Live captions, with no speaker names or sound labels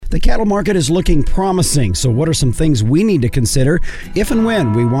cattle market is looking promising, so what are some things we need to consider if and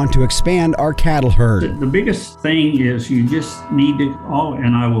when we want to expand our cattle herd? The biggest thing is you just need to,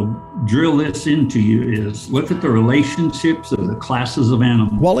 and I will drill this into you, is look at the relationships of the classes of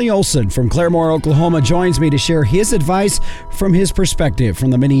animals. Wally Olson from Claremore, Oklahoma joins me to share his advice from his perspective.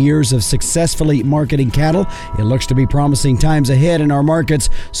 From the many years of successfully marketing cattle, it looks to be promising times ahead in our markets.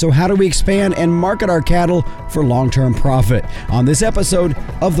 So how do we expand and market our cattle for long-term profit? On this episode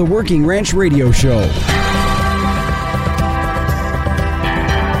of the Working Ranch Radio Show.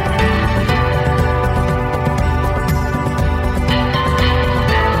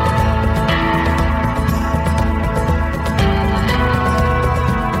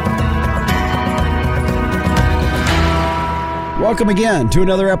 Welcome again to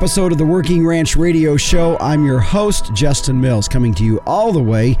another episode of the Working Ranch Radio Show. I'm your host, Justin Mills, coming to you all the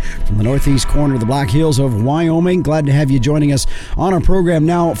way from the northeast corner of the Black Hills of Wyoming. Glad to have you joining us on our program.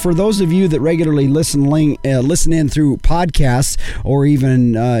 Now, for those of you that regularly listen in through podcasts or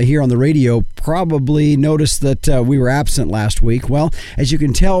even here on the radio, probably noticed that we were absent last week. Well, as you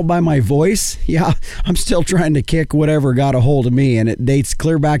can tell by my voice, I'm still trying to kick whatever got a hold of me, and it dates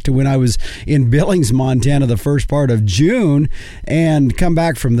clear back to when I was in Billings, Montana, the first part of June, and come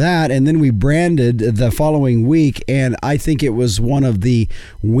back from that, and then we branded the following week, and I think it was one of the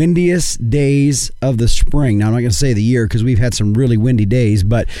windiest days of the spring. Now, I'm not going to say the year because we've had some really windy days,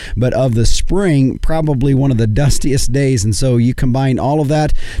 but of the spring, probably one of the dustiest days, and so you combine all of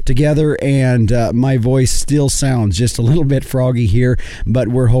that together, and my voice still sounds just a little bit froggy here, but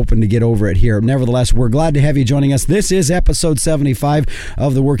we're hoping to get over it here. Nevertheless, we're glad to have you joining us. This is episode 75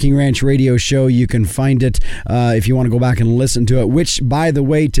 of the Working Ranch Radio Show. You can find it if you want to go back and listen to it, which, by the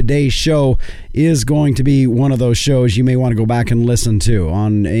way, today's show is going to be one of those shows you may want to go back and listen to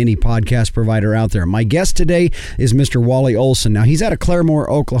on any podcast provider out there. My guest today is Mr. Wally Olson. Now, he's out of Claremore,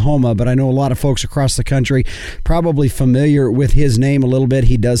 Oklahoma, but I know a lot of folks across the country probably familiar with his name a little bit.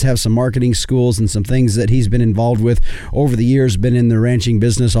 He does have some marketing schools and some things that he's been involved with over the years, been in the ranching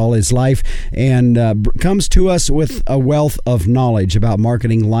business all his life, and comes to us with a wealth of knowledge about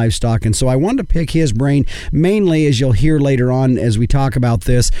marketing livestock. And so I wanted to pick his brain, mainly, as you'll hear later on as we talk about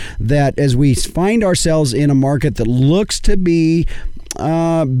this, that as we find ourselves in a market that looks to be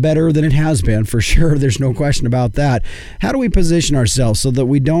better than it has been, for sure, there's no question about that. How do we position ourselves so that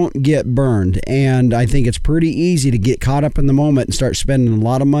we don't get burned? And I think it's pretty easy to get caught up in the moment and start spending a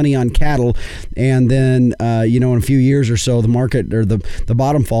lot of money on cattle, and then in a few years or so, the market or the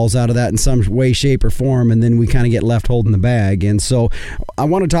bottom falls out of that in some way, shape, or form, and then we kind of get left holding the bag. And so I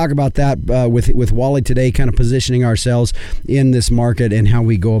want to talk about that with Wally today, kind of positioning ourselves in this market and how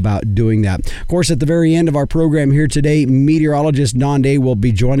we go about doing that. Of course, at the very end of our program here today, meteorologist Don Day will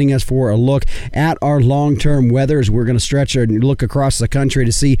be joining us for a look at our long-term weather, as we're going to stretch and look across the country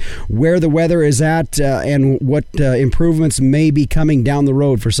to see where the weather is at and what improvements may be coming down the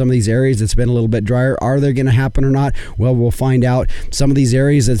road for some of these areas that's been a little bit drier. Are they going to happen or not? Well, we'll find out. Some of these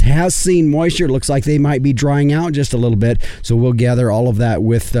areas that has seen moisture, it looks like they might be drying out just a little bit, so we'll gather all of that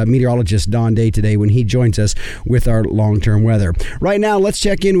with meteorologist Don Day today when he joins us with our long-term weather. Right now, let's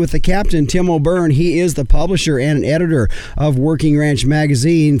check in with the captain, Tim O'Byrne. He is the publisher and an editor of Working Ranch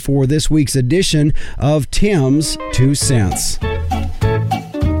Magazine for this week's edition of Tim's 2 Cents.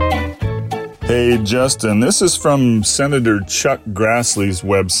 Hey, Justin, this is from Senator Chuck Grassley's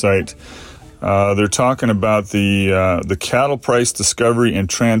website. They're talking about the Cattle Price Discovery and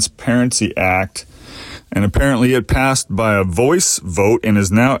Transparency Act, and apparently it passed by a voice vote and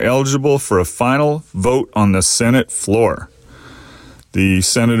is now eligible for a final vote on the Senate floor. The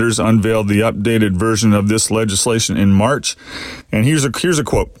senators unveiled the updated version of this legislation in March, and here's a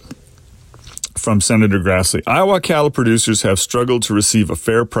quote from Senator Grassley. Iowa cattle producers have struggled to receive a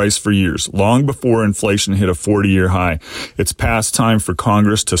fair price for years, long before inflation hit a 40-year high. It's past time for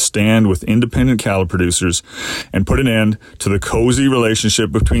Congress to stand with independent cattle producers and put an end to the cozy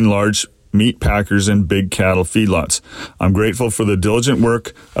relationship between large meat packers and big cattle feedlots. I'm grateful for the diligent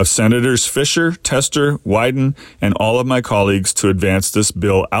work of Senators Fisher, Tester, Wyden, and all of my colleagues to advance this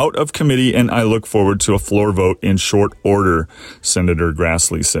bill out of committee, and I look forward to a floor vote in short order, Senator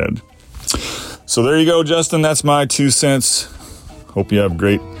Grassley said. So there you go, Justin. That's my 2 cents. Hope you have a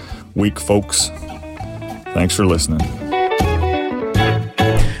great week, folks. Thanks for listening.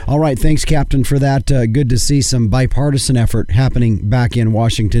 All right. Thanks, Captain, for that. Good to see some bipartisan effort happening back in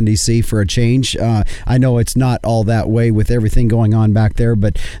Washington, D.C. for a change. I know it's not all that way with everything going on back there,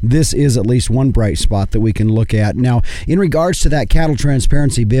 but this is at least one bright spot that we can look at. Now, in regards to that cattle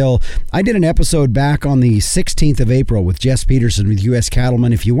transparency bill, I did an episode back on the 16th of April with Jess Peterson with U.S.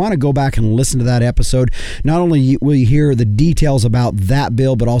 Cattlemen. If you want to go back and listen to that episode, not only will you hear the details about that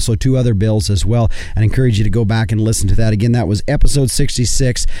bill, but also two other bills as well. I'd encourage you to go back and listen to that. Again, that was episode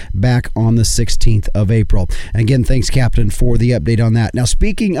 66 back on the 16th of April. And again, thanks, Captain, for the update on that. Now,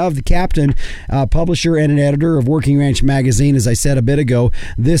 speaking of the Captain, publisher and an editor of Working Ranch Magazine, as I said a bit ago,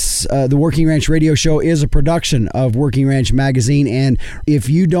 the Working Ranch Radio Show is a production of Working Ranch Magazine. And if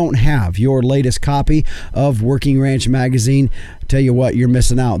you don't have your latest copy of Working Ranch Magazine, tell you what, you're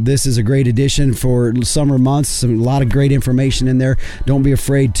missing out. This is a great edition for summer months. A lot of great information in there. Don't be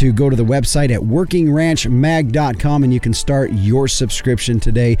afraid to go to the website at workingranchmag.com and you can start your subscription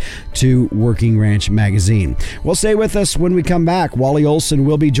today to Working Ranch Magazine. Well, stay with us when we come back. Wally Olson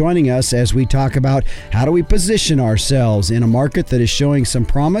will be joining us as we talk about how do we position ourselves in a market that is showing some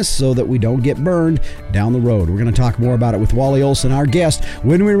promise so that we don't get burned down the road. We're going to talk more about it with Wally Olson, our guest,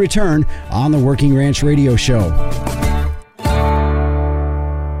 when we return on the Working Ranch Radio Show.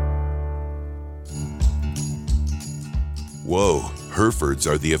 Whoa, Herefords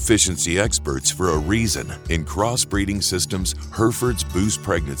are the efficiency experts for a reason. In crossbreeding systems, Herefords boost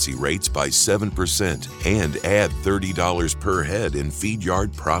pregnancy rates by 7% and add $30 per head in feed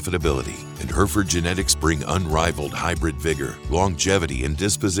yard profitability. And Hereford genetics bring unrivaled hybrid vigor, longevity, and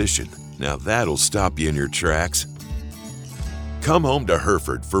disposition. Now that'll stop you in your tracks. Come home to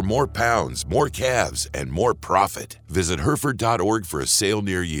Hereford for more pounds, more calves, and more profit. Visit Hereford.org for a sale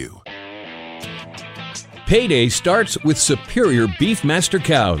near you. Payday starts with superior Beefmaster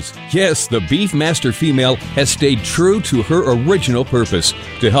cows. Yes, the Beefmaster female has stayed true to her original purpose,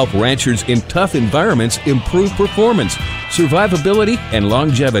 to help ranchers in tough environments improve performance, survivability, and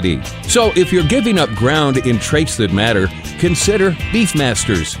longevity. So if you're giving up ground in traits that matter, consider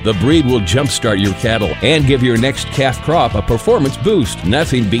Beefmasters. The breed will jumpstart your cattle and give your next calf crop a performance boost.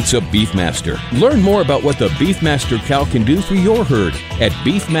 Nothing beats a Beefmaster. Learn more about what the Beefmaster cow can do for your herd at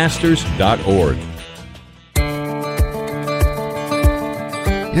beefmasters.org.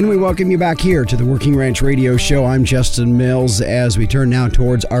 And we welcome you back here to the Working Ranch Radio Show. I'm Justin Mills as we turn now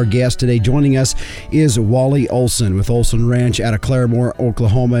towards our guest today. Joining us is Wally Olson with Olson Ranch out of Claremore,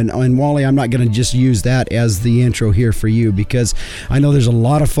 Oklahoma. And Wally, I'm not going to just use that as the intro here for you because I know there's a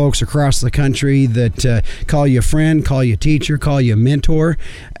lot of folks across the country that call you a friend, call you a teacher, call you a mentor,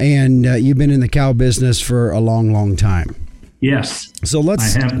 and you've been in the cow business for a long, long time. Yes, so I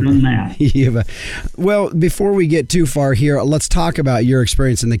have done that. Well, before we get too far here, let's talk about your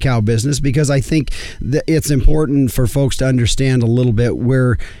experience in the cow business because I think that it's important for folks to understand a little bit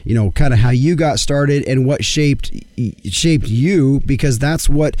where, kind of how you got started and what shaped you, because that's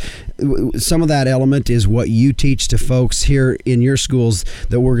what some of that element is what you teach to folks here in your schools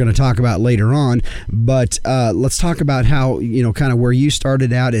that we're going to talk about later on. But let's talk about how, kind of where you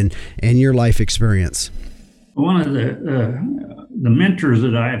started out and your life experience. One of the mentors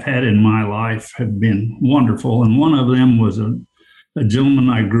that I've had in my life have been wonderful, and one of them was a gentleman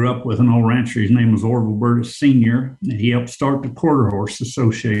I grew up with, an old rancher. His name was Orville Burtis Sr., and he helped start the Quarter Horse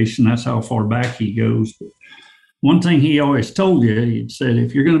Association. That's how far back he goes. But one thing he always told you, he said,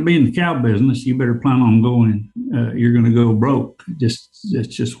 if you're going to be in the cow business, you better plan on going, you're going to go broke. It's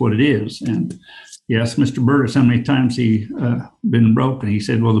just what it is. And yes, Mr. Burtis, how many times he been broke? And he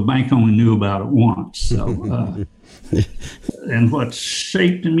said, well, the bank only knew about it once. So, and what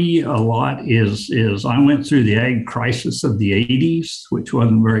shaped me a lot is I went through the ag crisis of the 80s, which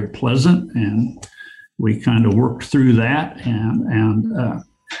wasn't very pleasant. And we kind of worked through that.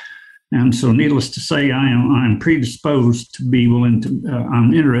 And so needless to say, I'm predisposed to be willing to,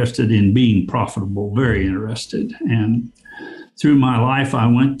 I'm interested in being profitable, very interested. And through my life, I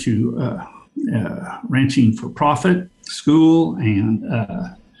went to ranching for profit school, and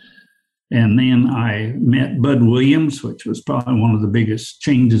then I met Bud Williams, which was probably one of the biggest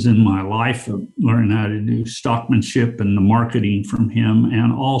changes in my life, of learning how to do stockmanship and the marketing from him,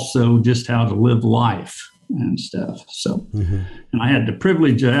 and also just how to live life and stuff. So, and I had the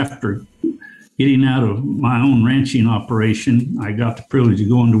privilege, after getting out of my own ranching operation, I got the privilege of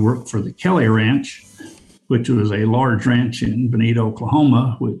going to work for the Kelly Ranch, which was a large ranch in Bonita,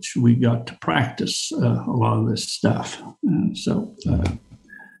 Oklahoma, which we got to practice a lot of this stuff. And so,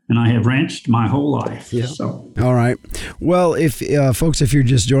 and and I have ranched my whole life. Yeah. So, all right. Well, if folks, if you're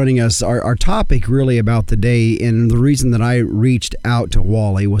just joining us, our topic really about the day, and the reason that I reached out to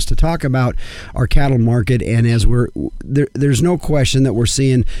Wally was to talk about our cattle market. And as there's no question that we're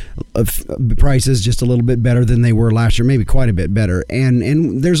seeing prices just a little bit better than they were last year, maybe quite a bit better.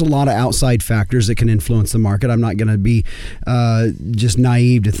 And there's a lot of outside factors that can influence the market. I'm not going to be just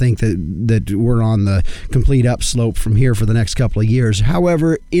naive to think that we're on the complete upslope from here for the next couple of years.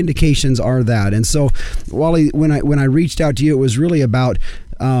 However, indications are that. And so, Wally, when I reached out to you, it was really about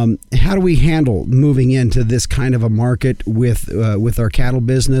how do we handle moving into this kind of a market with our cattle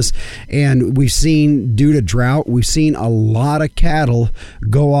business. And we've seen, due to drought, we've seen a lot of cattle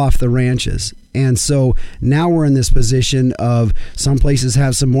go off the ranches. And so now we're in this position of some places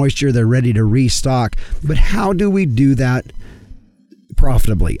have some moisture, they're ready to restock. But how do we do that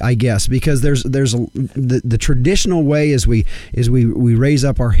profitably, I guess? Because the traditional way is we raise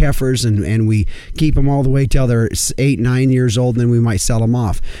up our heifers and we keep them all the way till they're 8-9 years old, and then we might sell them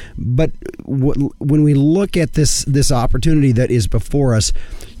off. But when we look at this opportunity that is before us,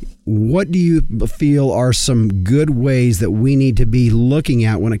 what do you feel are some good ways that we need to be looking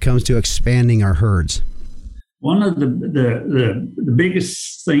at when it comes to expanding our herds? One of the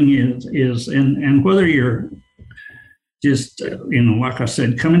biggest thing is and whether you're just, like I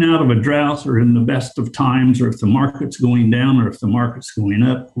said, coming out of a drought or in the best of times, or if the market's going down or if the market's going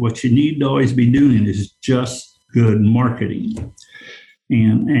up, what you need to always be doing is just good marketing.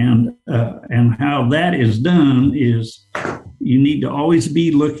 And how that is done is you need to always be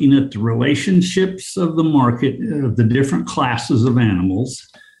looking at the relationships of the market, of the different classes of animals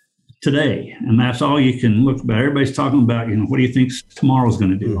today. And that's all you can look about. Everybody's talking about, what do you think tomorrow's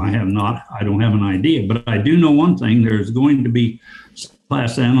going to do? I don't have an idea, but I do know one thing. There's going to be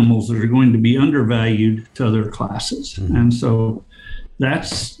class animals that are going to be undervalued to other classes. Mm-hmm. And so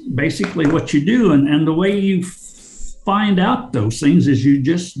that's basically what you do. And the way you find out those things is you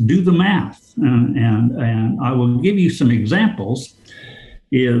just do the math. And I will give you some examples.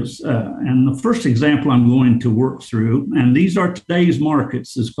 And the first example I'm going to work through, and these are today's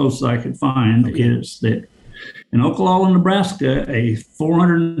markets as close as I could find, is that in Oklahoma, Nebraska, a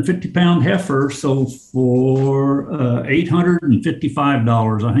 450-pound heifer sold for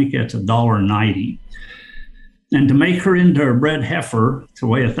 $855. I think that's $1.90. And to make her into a bred heifer, to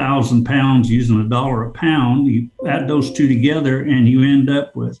weigh 1,000 pounds using $1 a pound, you add those two together and you end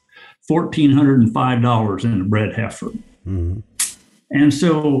up with $1,405 in a bred heifer. Mm-hmm. And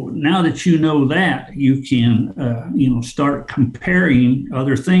so now that you know that, you can, start comparing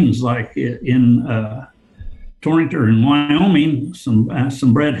other things. Like in Torrington or in Wyoming,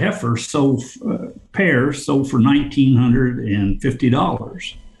 some bred heifers sold pairs sold for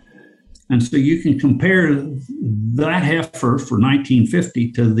 $1,950. And so you can compare that heifer for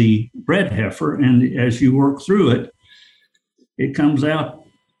 $1,950 to the bred heifer, and as you work through it, it comes out.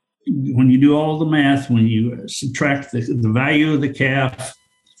 When you do all the math, when you subtract the value of the calf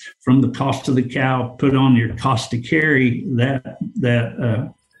from the cost of the cow, put on your cost to carry, that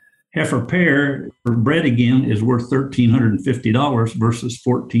heifer pair or bred again is worth $1,350 versus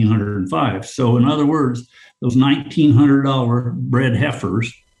 $1,405. So in other words, those $1,900 bred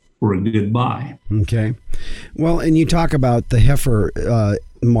heifers were a good buy. Okay. Well, and you talk about the heifer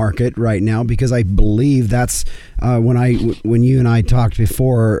market right now, because I believe that's when you and I talked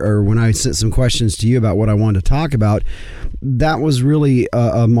before, or when I sent some questions to you about what I wanted to talk about, that was really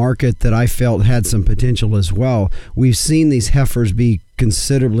a market that I felt had some potential as well. We've seen these heifers be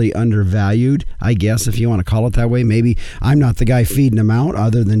considerably undervalued, I guess, if you want to call it that way. Maybe I'm not the guy feeding them out,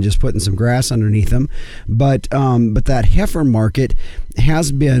 other than just putting some grass underneath them. But that heifer market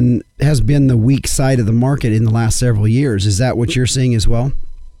has been the weak side of the market in the last several years. Is that what you're seeing as well?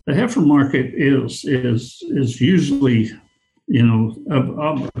 The heifer market is usually,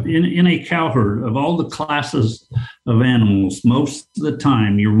 in a cow herd, of all the classes of animals, most of the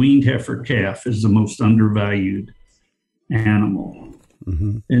time your weaned heifer calf is the most undervalued animal.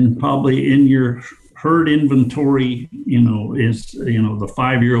 Mm-hmm. And probably in your herd inventory, is the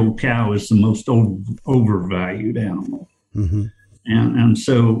 5-year-old cow is the most overvalued animal. Mm-hmm. And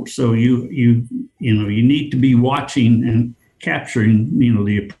so you need to be watching and capturing,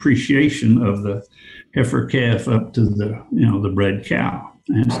 the appreciation of the heifer calf up to the bred cow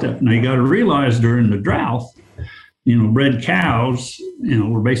and stuff. Now you got to realize during the drought, bred cows,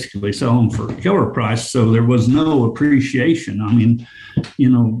 were basically selling for killer price. So there was no appreciation. I mean,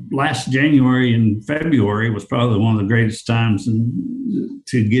 last January and February was probably one of the greatest times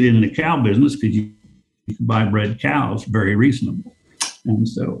to get in the cow business, because you could buy bred cows very reasonable. And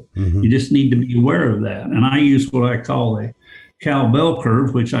so you just need to be aware of that. And I use what I call a cow bell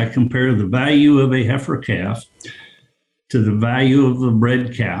curve, which I compare the value of a heifer calf to the value of the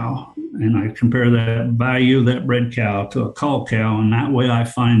bred cow. And I compare that value of that bred cow to a cull cow. And that way I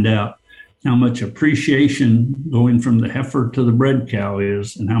find out how much appreciation going from the heifer to the bred cow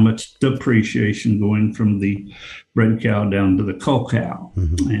is, and how much depreciation going from the bred cow down to the cull cow.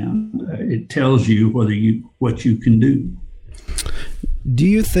 And it tells you what you can do. Do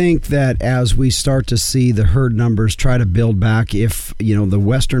you think that as we start to see the herd numbers try to build back, if the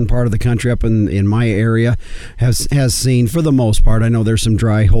western part of the country up in my area has seen, for the most part, I know there's some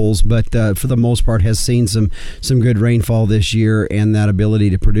dry holes, but for the most part has seen some good rainfall this year, and that ability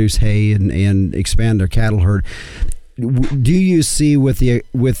to produce hay and expand their cattle herd, do you see with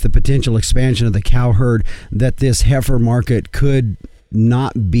the potential expansion of the cow herd that this heifer market could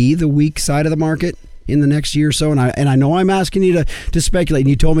not be the weak side of the market in the next year or so? And I know I'm asking you to speculate, and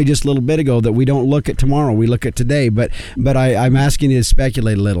you told me just a little bit ago that we don't look at tomorrow, we look at today, but I'm asking you to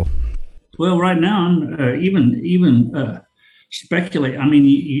speculate a little. Well, right now, even speculate, I mean,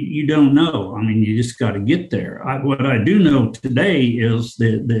 you don't know. I mean, you just got to get there. What I do know today is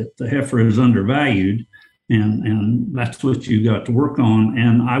that the heifer is undervalued, and that's what you got to work on.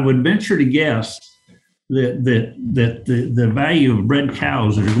 And I would venture to guess that the value of bred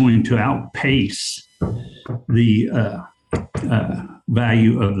cows are going to outpace the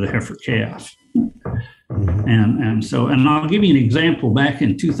value of the heifer calf. And I'll give you an example. Back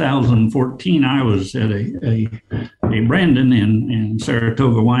in 2014, I was at a Brandon in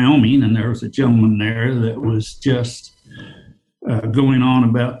Saratoga, Wyoming, and there was a gentleman there that was just going on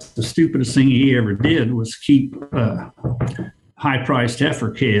about the stupidest thing he ever did was keep high-priced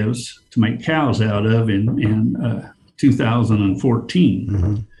heifer calves to make cows out of in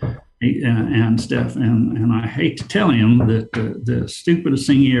 2014. And stuff. And I hate to tell him that the stupidest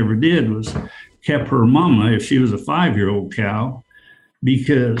thing he ever did was kept her mama, if she was a 5-year-old cow,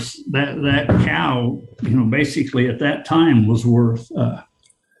 because that cow, basically at that time was worth,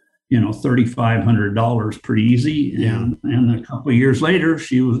 $3,500 pretty easy. Yeah. And a couple of years later,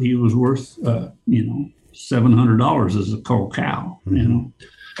 he was worth, $700 as a cull cow, And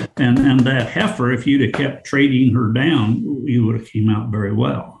that heifer, if you'd have kept trading her down, you would have came out very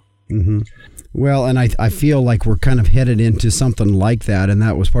well. Well, and I feel like we're kind of headed into something like that, and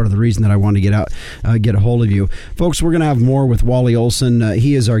that was part of the reason that I wanted to get a hold of you. Folks, we're going to have more with Wally Olson.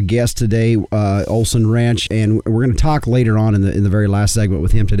 He is our guest today, Olson Ranch, and we're going to talk later on in the very last segment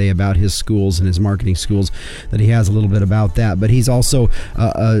with him today about his schools and his marketing schools, that he has a little bit about that. But he's also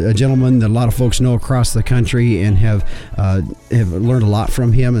a gentleman that a lot of folks know across the country and have learned a lot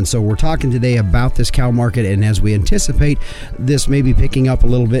from him. And so we're talking today about this cow market, and as we anticipate this maybe picking up a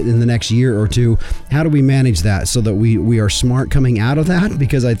little bit in the next year or two, how do we manage that so that we are smart coming out of that?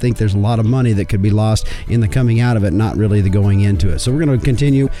 Because I think there's a lot of money that could be lost in the coming out of it, not really the going into it. So we're going to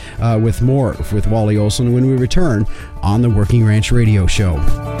continue with more with Wally Olson when we return on the Working Ranch Radio Show.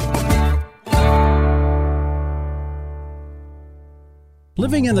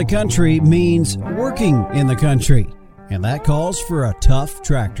 Living in the country means working in the country, and that calls for a tough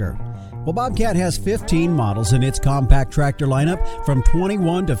tractor. Well, Bobcat has 15 models in its compact tractor lineup from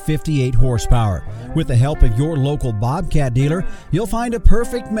 21 to 58 horsepower. With the help of your local Bobcat dealer, you'll find a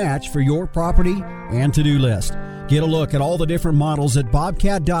perfect match for your property and to-do list. Get a look at all the different models at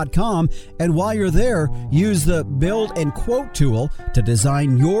Bobcat.com, and while you're there, use the Build and Quote tool to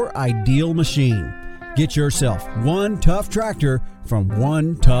design your ideal machine. Get yourself one tough tractor from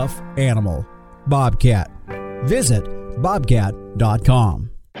one tough animal. Bobcat. Visit Bobcat.com.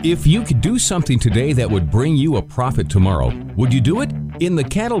 If you could do something today that would bring you a profit tomorrow, would you do it? In the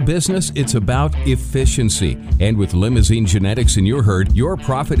cattle business, it's about efficiency. And with Limousine Genetics in your herd, your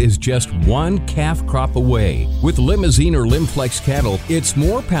profit is just one calf crop away. With Limousine or Limflex cattle, it's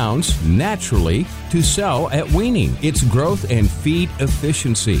more pounds naturally to sell at weaning. It's growth and feed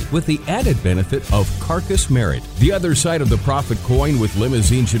efficiency with the added benefit of carcass merit. The other side of the profit coin with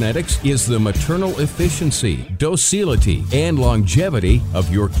Limousine Genetics is the maternal efficiency, docility, and longevity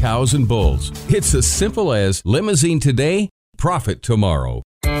of your cows and bulls. It's as simple as Limousine today, profit tomorrow.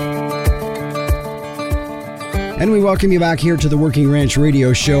 And we welcome you back here to the Working Ranch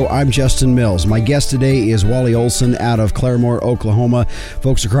Radio Show. I'm Justin Mills. My guest today is Wally Olson out of Claremore, Oklahoma.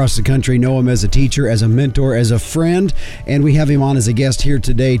 Folks across the country know him as a teacher, as a mentor, as a friend, and we have him on as a guest here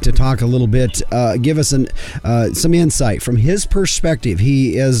today to talk a little bit, give us some insight from his perspective.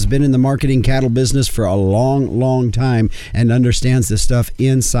 He has been in the marketing cattle business for a long, long time and understands this stuff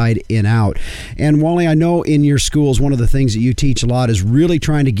inside and out. And Wally, I know in your schools, one of the things that you teach a lot is really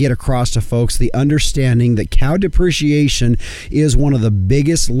trying to get across to folks the understanding that cow depreciation is one of the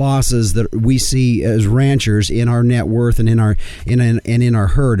biggest losses that we see as ranchers in our net worth and in our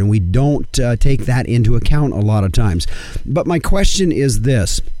herd, and we don't take that into account a lot of times. But my question is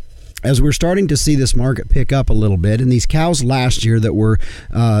this: as we're starting to see this market pick up a little bit, and these cows last year that were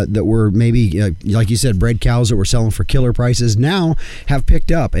maybe like you said, bred cows that were selling for killer prices now have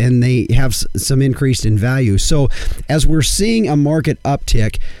picked up, and they have some increase in value. So as we're seeing a market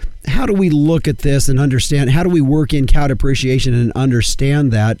uptick, how do we look at this and understand? How do we work in cow depreciation and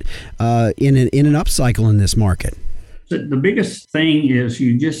understand that in an upcycle in this market? The biggest thing is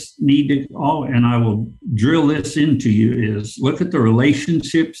you just need to, and I will drill this into you, is look at the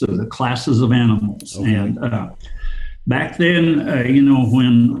relationships of the classes of animals. Okay. And back then,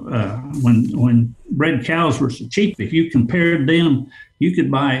 when bred cows were so cheap, if you compared them, you could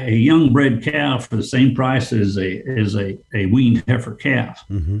buy a young bred cow for the same price as a weaned heifer calf.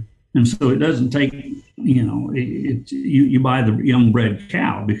 Mm-hmm. And so it doesn't take, you buy the young bred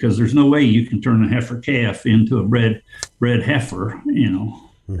cow, because there's no way you can turn a heifer calf into a bred heifer,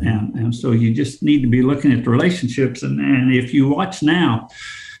 mm-hmm. and so you just need to be looking at the relationships. And if you watch now,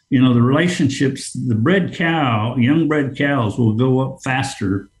 the relationships, the young bred cows will go up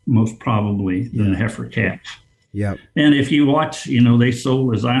faster, most probably, than a heifer calf. Yeah. And if you watch, they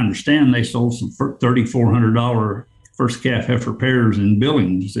sold, as I understand, some $3,400 first calf heifer pairs in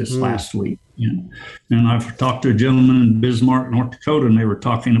Billings this last week. And I've talked to a gentleman in Bismarck, North Dakota, and they were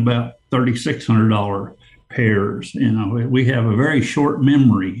talking about $3,600 pairs. We have a very short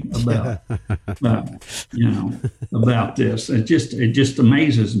memory about about this. It just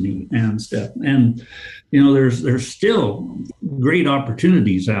amazes me and stuff. And there's still great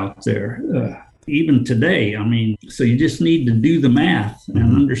opportunities out there, even today. So you just need to do the math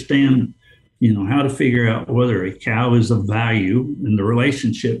and understand how to figure out whether a cow is of value in the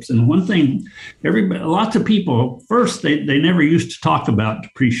relationships. And one thing, lots of people, first, they never used to talk about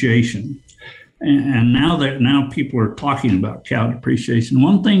depreciation. And now people are talking about cow depreciation.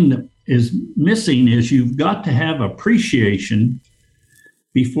 One thing that is missing is you've got to have appreciation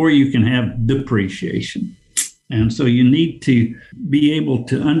before you can have depreciation. And so you need to be able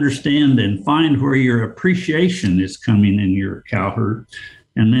to understand and find where your appreciation is coming in your cow herd,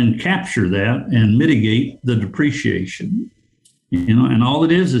 and then capture that and mitigate the depreciation. And all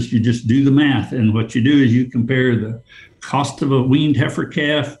it is you just do the math. And what you do is you compare the cost of a weaned heifer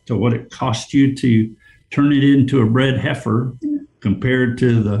calf to what it costs you to turn it into a bred heifer compared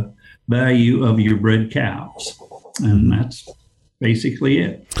to the value of your bred cows. And that's basically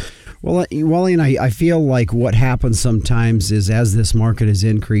it. Well, Wally, and I feel like what happens sometimes is, as this market is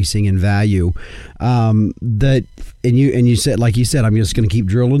increasing in value, you said, like you said, I'm just going to keep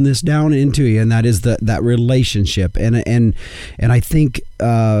drilling this down into you, and that is that relationship, and I think.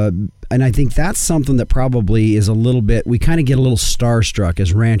 And I think that's something that probably is a little bit, we kind of get a little starstruck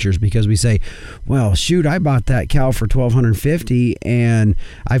as ranchers, because we say, well, shoot, I bought that cow for $1,250 and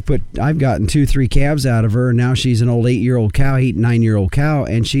I've gotten 2-3 calves out of her, and now she's an old 8-year-old cow, 9-year-old cow,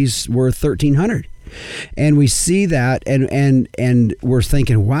 and she's worth $1,300. And we see that, and we're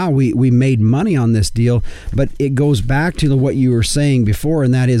thinking, wow, we made money on this deal. But it goes back to what you were saying before,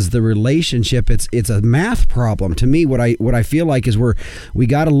 and that is the relationship. It's a math problem to me. What I feel like is we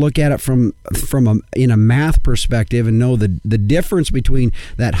got to look at it from in a math perspective and know the difference between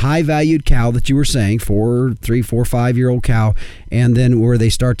that high valued cow that you were saying, 3, 4, 5-year-old cow, and then where they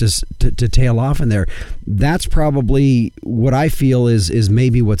start to tail off in there. That's probably what I feel is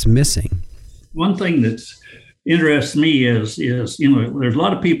maybe what's missing. One thing that's interests me is there's a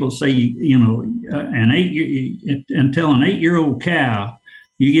lot of people say until an 8-year-old cow,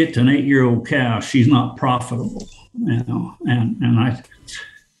 you get to an 8-year-old cow, she's not profitable. And I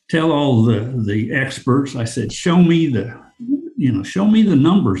tell all the experts, I said, show me the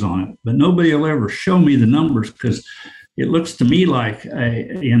numbers on it, but nobody will ever show me the numbers, because it looks to me like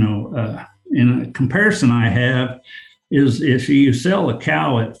in a comparison I have is, if you sell a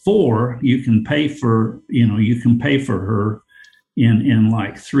cow at 4, you can pay for her in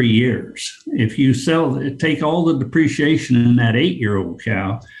like 3 years. If you take all the depreciation in that 8-year-old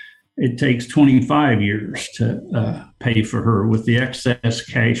cow, it takes 25 years to pay for her with the excess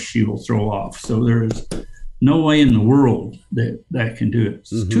cash she will throw off. So there is no way in the world that can do it.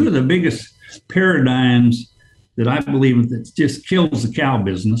 Mm-hmm. Two of the biggest paradigms that I believe that just kills the cow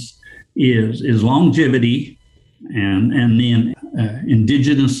business is longevity and then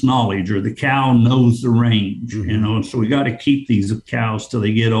indigenous knowledge, or the cow knows the range. Mm-hmm. So we got to keep these cows till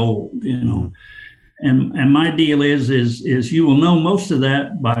they get old. Mm-hmm. And my deal is you will know most of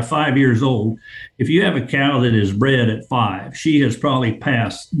that by 5 years old. If you have a cow that is bred at 5, she has probably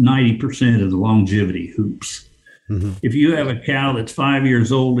passed 90% of the longevity hoops. If you have a cow that's 5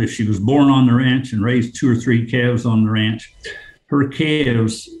 years old, if she was born on the ranch and raised 2 or 3 calves on the ranch, her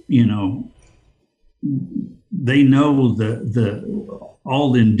calves, you know, they know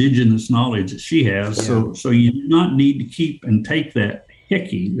all the indigenous knowledge that she has. Yeah. So you do not need to keep and take that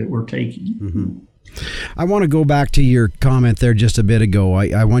hickey that we're taking. I want to go back to your comment there just a bit ago.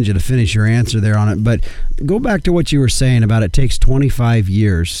 I want you to finish your answer there on it, but go back to what you were saying about it takes 25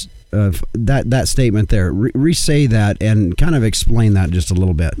 years of that statement there. Re-say that and kind of explain that just a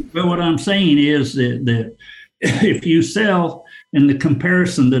little bit. But what I'm saying is that if you sell, in the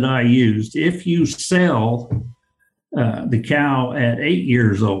comparison that I used, if you sell the cow at 8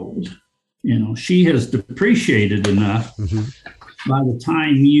 years old, you know, she has depreciated enough by the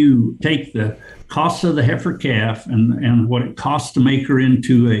time you take the cost of the heifer calf and what it costs to make her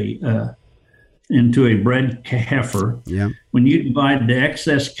into a bred heifer. Yeah. When you divide the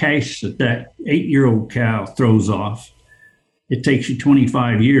excess cash that 8-year-old cow throws off, it takes you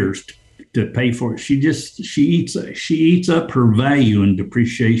 25 years to pay for it. She eats up her value in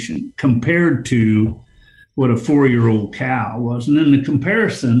depreciation compared to what a 4-year-old cow was. And in the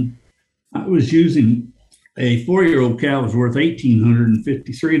comparison, I was using a 4-year-old cow was worth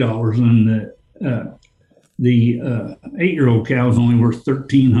 $1,853, and the 8-year-old cow is only worth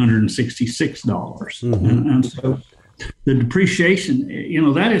 $1,366. And so the depreciation, you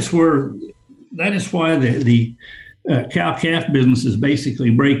know, that is why the cow-calf business is basically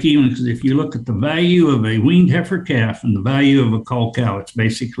break even, because if you look at the value of a weaned heifer calf and the value of a cull cow, it's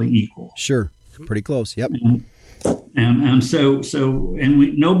basically equal. Sure. Pretty close. Yep. And so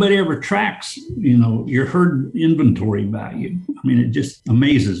nobody ever tracks, you know, your herd inventory value. I mean, it just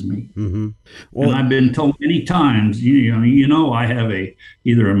amazes me. Well, and I've been told many times, you know, I have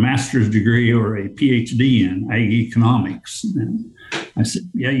either a master's degree or a PhD in ag economics. And I said,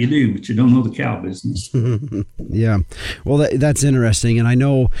 yeah, you do, but you don't know the cow business. Yeah. Well, that's interesting. And I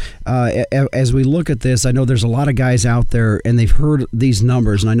know as we look at this, I know there's a lot of guys out there and they've heard these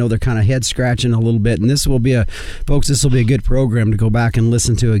numbers, and I know they're kind of head scratching a little bit. And this will be a good program to go back and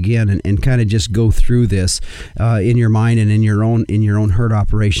listen to again and kind of just go through this in your mind and in your own herd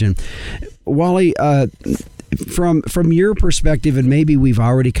operation. Wally, from your perspective, and maybe we've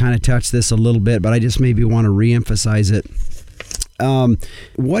already kind of touched this a little bit, but I just maybe want to reemphasize it.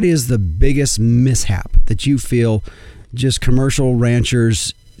 What is the biggest mishap that you feel just commercial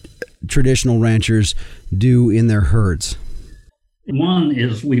ranchers, traditional ranchers do in their herds? One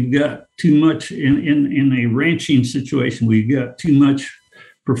is we've got too much in a ranching situation. We've got too much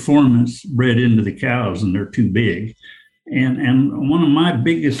performance bred into the cows, and they're too big. And one of my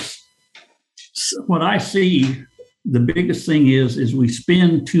biggest, what I see, the biggest thing is we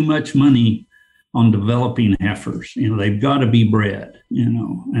spend too much money on developing heifers. You know, they've got to be bred, you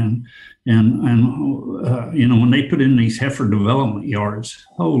know, and you know, when they put in these heifer development yards,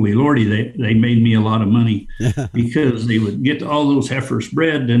 holy Lordy, they made me a lot of money because they would get all those heifers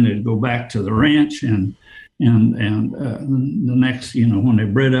bred, then they'd go back to the ranch and the next, you know, when they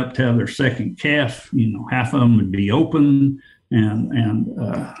bred up to have their second calf, you know, half of them would be open and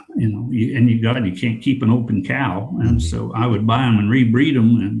you know, you can't keep an open cow. And so I would buy them and rebreed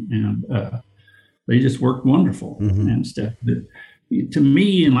them and they just worked wonderful and stuff. But to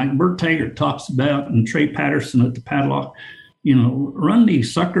me, and like Bert Taggart talks about, and Trey Patterson at the Padlock, you know, run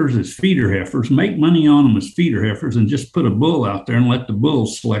these suckers as feeder heifers, make money on them as feeder heifers, and just put a bull out there and let the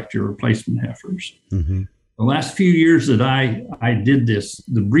bulls select your replacement heifers. The last few years that I did this,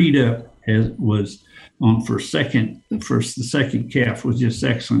 the breed up was on the second calf was just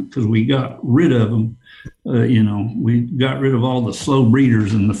excellent because we got rid of them. You know, we got rid of all the slow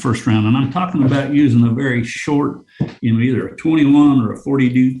breeders in the first round. And I'm talking about using a very short, you know, either a 21 or a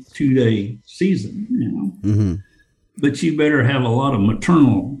 42-day season, you know. But you better have a lot of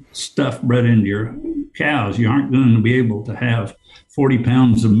maternal stuff bred into your cows. You aren't going to be able to have 40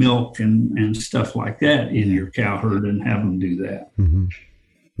 pounds of milk and stuff like that in your cow herd and have them do that.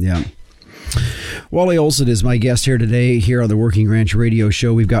 Yeah. Wally Olson is my guest here today here on the Working Ranch Radio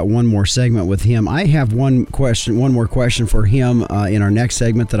Show. We've got one more segment with him. I have one more question for him in our next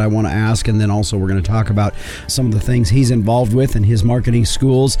segment that I want to ask, and then also we're going to talk about some of the things he's involved with in his marketing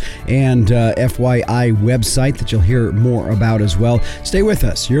schools and FYI website that you'll hear more about as well. Stay with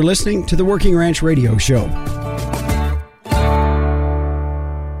us. You're listening to the Working Ranch Radio Show.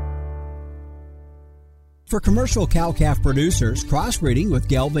 For commercial cow-calf producers, crossbreeding with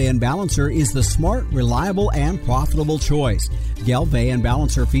Gelbvieh and Balancer is the smart, reliable, and profitable choice. Gelbvieh and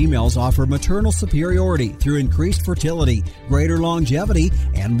Balancer females offer maternal superiority through increased fertility, greater longevity,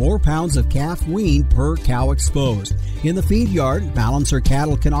 and more pounds of calf weaned per cow exposed. In the feed yard, Balancer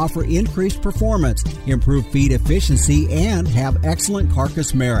cattle can offer increased performance, improved feed efficiency, and have excellent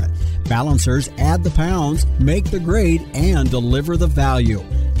carcass merit. Balancers add the pounds, make the grade, and deliver the value.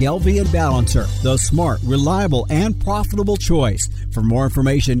 Gelbvieh and Balancer, the smart, reliable, and profitable choice. For more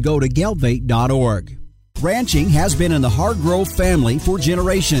information, go to gelbvieh.org. Ranching has been in the Hargrove family for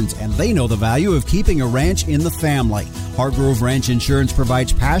generations, and they know the value of keeping a ranch in the family. Hargrove Ranch Insurance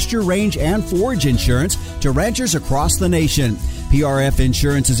provides pasture, range, and forage insurance to ranchers across the nation. PRF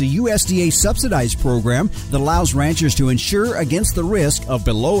Insurance is a USDA subsidized program that allows ranchers to insure against the risk of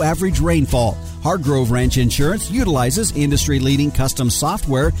below average rainfall. Hargrove Ranch Insurance utilizes industry-leading custom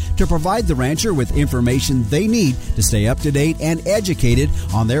software to provide the rancher with information they need to stay up to date and educated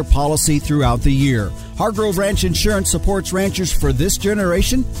on their policy throughout the year. Hargrove Ranch Insurance supports ranchers for this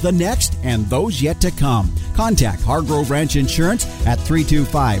generation, the next, and those yet to come. Contact Hargrove Ranch Insurance at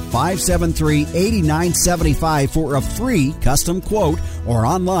 325-573-8975 for a free custom quote or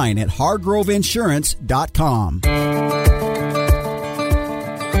online at hargroveinsurance.com.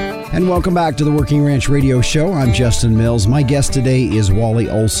 And welcome back to the Working Ranch Radio Show. I'm Justin Mills. My guest today is Wally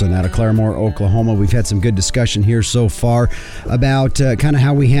Olson out of Claremore, Oklahoma. We've had some good discussion here so far about kind of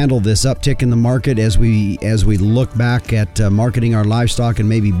how we handle this uptick in the market as we look back at marketing our livestock and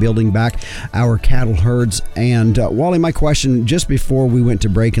maybe building back our cattle herds. And Wally, my question just before we went to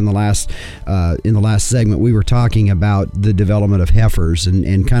break in the last segment, we were talking about the development of heifers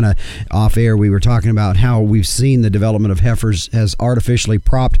and kind of off air. We were talking about how we've seen the development of heifers has artificially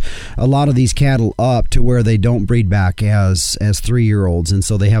propped a lot of these cattle up to where they don't breed back as 3-year-olds, and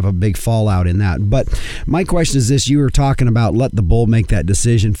so they have a big fallout in that. But my question is this: you were talking about let the bull make that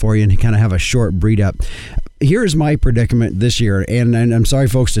decision for you and kind of have a short breed up. Here's my predicament this year, and I'm sorry,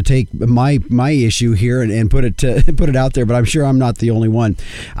 folks, to take my issue here and put it out there, but I'm sure I'm not the only one.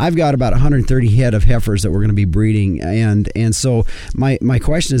 I've got about 130 head of heifers that we're going to be breeding, and so my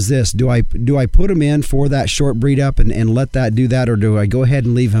question is this: do I put them in for that short breed up and let that do that, or do I go ahead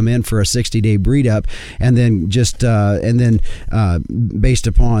and leave them in for a 60-day breed up, and then just based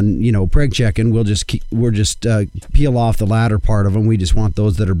upon preg checking, we'll just peel off the latter part of them. We just want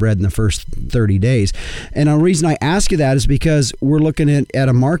those that are bred in the first 30 days. And the reason I ask you that is because we're looking at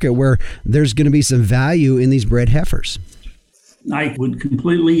a market where there's going to be some value in these bred heifers. I would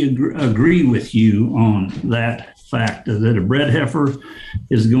completely agree with you on that fact that a bred heifer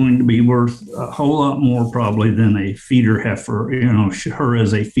is going to be worth a whole lot more probably than a feeder heifer, her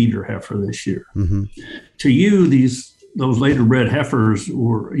as a feeder heifer this year. Mm-hmm. To you, those later bred heifers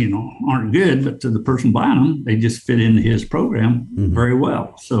aren't good, but to the person buying them, they just fit into his program very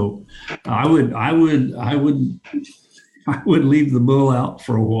well. So I would leave the bull out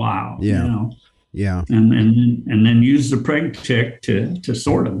for a while. Yeah. Yeah. And then use the preg check to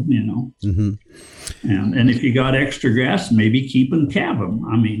sort them, Mm-hmm. And if you got extra grass, maybe keep and calve them.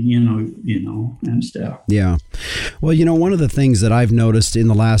 I mean, and stuff. Yeah. Well, one of the things that I've noticed in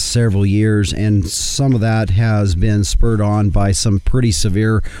the last several years, and some of that has been spurred on by some pretty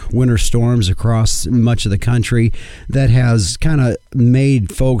severe winter storms across much of the country, that has kind of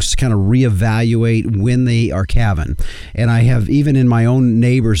made folks kind of reevaluate when they are calving. And I have, even in my own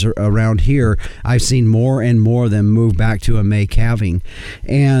neighbors around here, I've seen more and more of them move back to a May calving.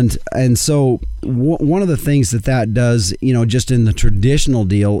 And so one of the things that does, just in the traditional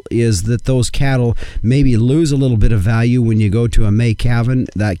deal, is that those cattle maybe lose a little bit of value when you go to a May calving.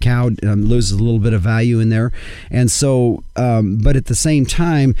 That cow loses a little bit of value in there. And so, but at the same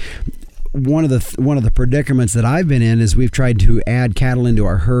time, one of the predicaments that I've been in is we've tried to add cattle into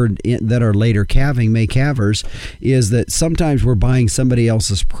our herd that are later calving, May calvers, is that sometimes we're buying somebody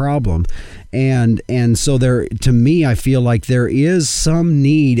else's problem. And so to me, I feel like there is some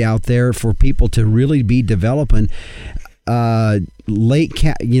need out there for people to really be developing late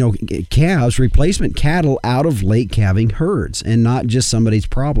calves, replacement cattle out of late calving herds, and not just somebody's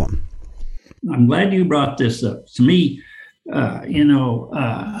problem. I'm glad you brought this up. To me, you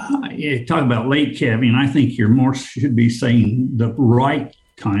talk about late calving. I think you're should be saying the right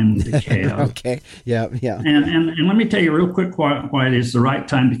time to calve. Okay. Yeah. And let me tell you real quick why it is the right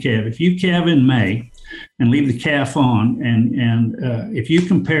time to calve. If you calve in May and leave the calf on, and if you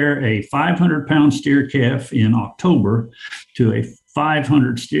compare a 500-pound steer calf in October to a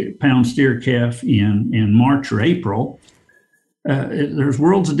 500-pound steer calf in March or April, there's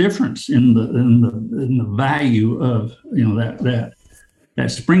worlds of difference in the value of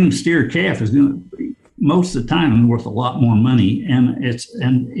that spring steer calf is going to most of the time worth a lot more money, and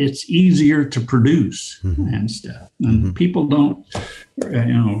it's easier to produce and stuff. And people don't,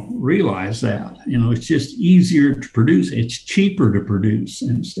 realize that. It's just easier to produce. It's cheaper to produce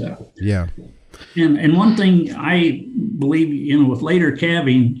and stuff. Yeah. And one thing I believe, with later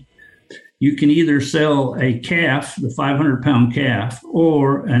calving, you can either sell a calf, the 500-pound calf,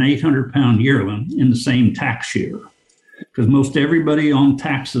 or an 800-pound yearling in the same tax year, because most everybody on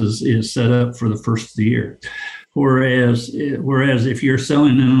taxes is set up for the first of the year. Whereas if you're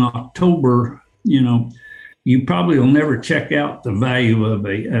selling in October, you probably will never check out the value of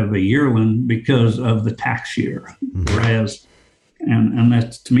a yearling because of the tax year. Whereas, and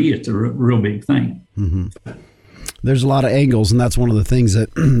that's, to me, it's a real big thing. There's a lot of angles, and that's one of the things that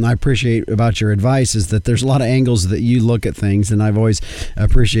I appreciate about your advice, is that there's a lot of angles that you look at things, and I've always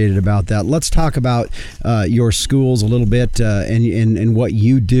appreciated about that. Let's talk about your schools a little bit and what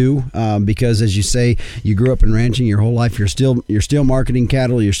you do, because as you say, you grew up in ranching your whole life. You're still marketing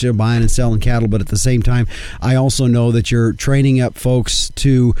cattle, you're still buying and selling cattle, but at the same time, I also know that you're training up folks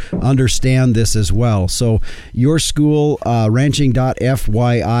to understand this as well. So your school,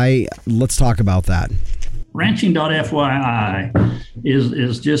 ranching.fyi, let's talk about that. Ranching.fyi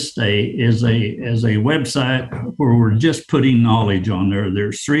is just a website where we're just putting knowledge on there.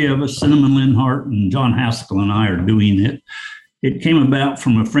 There's three of us, Cinnamon Linhart and John Haskell and I are doing it. It came about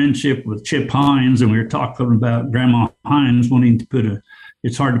from a friendship with Chip Hines, and we were talking about Grandma Hines wanting to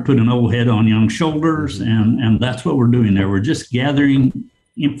it's hard to put an old head on young shoulders, and that's what we're doing there. We're just gathering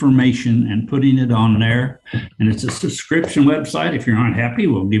information and putting it on there, and it's a subscription website. If you're not happy,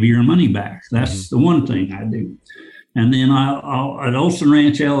 we'll give you your money back. That's the one thing I do. And then I'll at Olson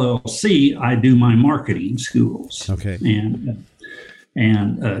Ranch LLC, I do my marketing schools. Okay.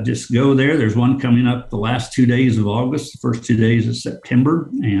 And just go there. There's one coming up the last 2 days of August, the first 2 days of September,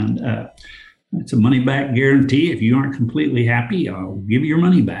 and it's a money back guarantee. If you aren't completely happy, I'll give you your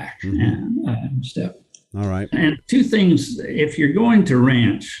money back and stuff. All right. And two things, if you're going to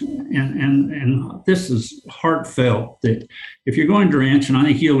ranch, and this is heartfelt, that if you're going to ranch, and I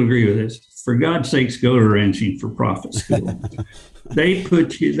think you'll agree with this, for God's sakes, go to Ranching for Profit School. They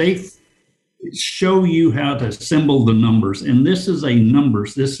show you how to assemble the numbers. And this is a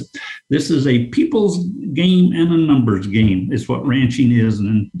numbers. This is a people's game and a numbers game is what ranching is.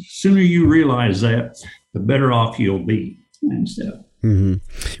 And the sooner you realize that, the better off you'll be and stuff.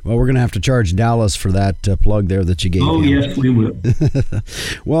 Well, we're going to have to charge Dallas for that plug there that you gave. Oh, him. yes, we will.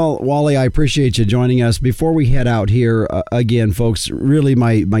 Well, Wally, I appreciate you joining us. Before we head out here, again, folks, really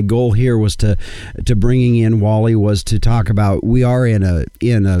my goal here was to bringing in Wally was to talk about we are in a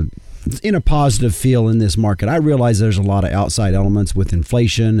positive feel in this market. I realize there's a lot of outside elements with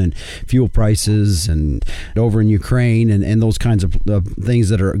inflation and fuel prices and over in Ukraine and those kinds of things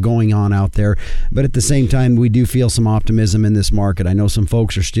that are going on out there. But at the same time, we do feel some optimism in this market. I know some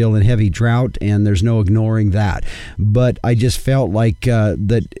folks are still in heavy drought, and there's no ignoring that. But I just felt like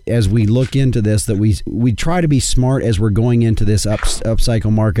that as we look into this, that we try to be smart as we're going into this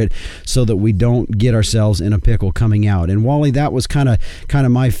upcycle market so that we don't get ourselves in a pickle coming out. And Wally, that was kind of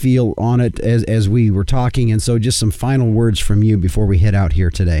my feel on it as we were talking, and so just some final words from you before we head out here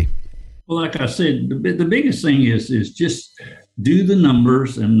today. Well, like I said, the biggest thing is just do the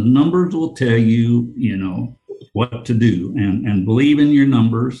numbers, and the numbers will tell you, what to do, and believe in your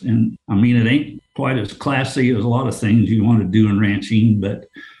numbers. And I mean, it ain't quite as classy as a lot of things you want to do in ranching, but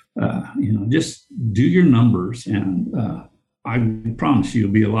just do your numbers, and I promise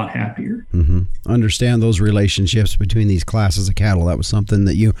you'll be a lot happier. Understand those relationships between these classes of cattle. That was something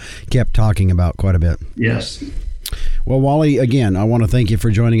that you kept talking about quite a bit. Yes. Well, Wally, again, I want to thank you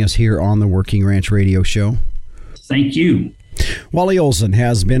for joining us here on the Working Ranch Radio Show. Thank you. Wally Olson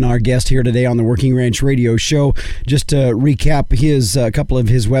has been our guest here today on the Working Ranch Radio Show. Just to recap his couple of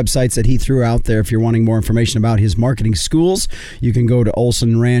his websites that he threw out there, if you're wanting more information about his marketing schools, you can go to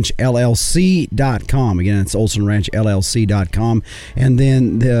olsonranchllc.com. Again, it's olsonranchllc.com. And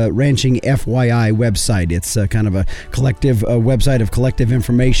then the Ranching FYI website. It's kind of a collective website of collective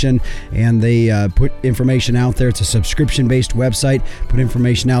information, and they put information out there. It's a subscription-based website. Put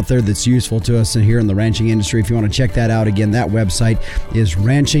information out there that's useful to us here in the ranching industry. If you want to check that out, again, that website is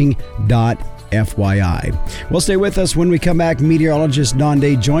ranching.fyi. Well, stay with us. When we come back, meteorologist Don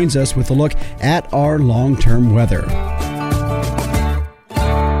Day joins us with a look at our long-term weather.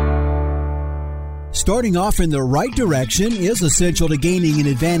 Starting off in the right direction is essential to gaining an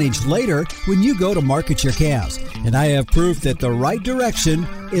advantage later when you go to market your calves. And I have proof that the right direction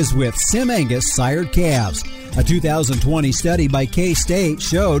is with Sim Angus sired calves. A 2020 study by K-State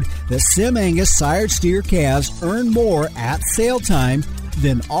showed that Sim Angus sired steer calves earn more at sale time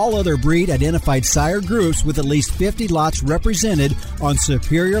than all other breed identified sire groups with at least 50 lots represented on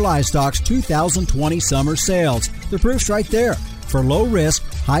Superior Livestock's 2020 summer sales. The proof's right there. For low risk,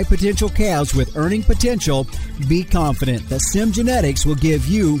 high potential calves with earning potential, be confident that Sim Genetics will give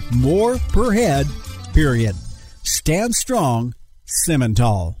you more per head, period. Stand strong,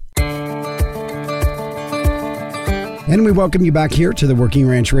 Simmental. And we welcome you back here to the Working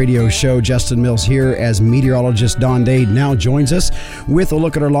Ranch Radio Show. Justin Mills here as meteorologist Don Dade now joins us with a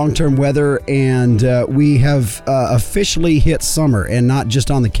look at our long-term weather. And we have officially hit summer, and not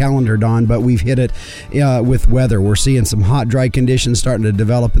just on the calendar, Don, but we've hit it with weather. We're seeing some hot, dry conditions starting to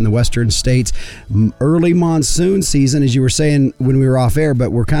develop in the western states. Early monsoon season, as you were saying when we were off air,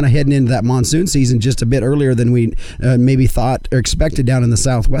 but we're kind of heading into that monsoon season just a bit earlier than we maybe thought or expected down in the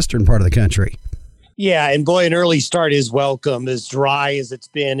southwestern part of the country. Yeah, and boy, an early start is welcome, as dry as it's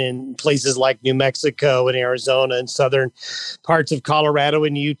been in places like New Mexico and Arizona and southern parts of Colorado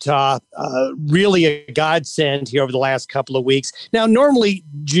and Utah. Really a godsend here over the last couple of weeks. Now, normally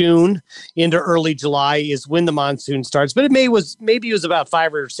June into early July is when the monsoon starts, but maybe it was about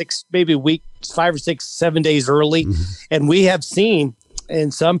 5 or 6, maybe a week, 5 or 6, 7 days early. Mm-hmm. And we have seen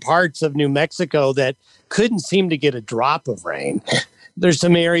in some parts of New Mexico that couldn't seem to get a drop of rain. There's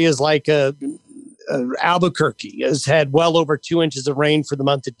some areas like Albuquerque has had well over 2 inches of rain for the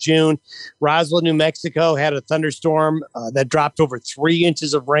month of June. Roswell, New Mexico had a thunderstorm that dropped over 3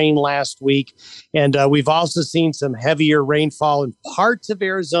 inches of rain last week. And we've also seen some heavier rainfall in parts of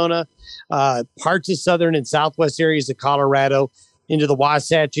Arizona, parts of southern and southwest areas of Colorado, into the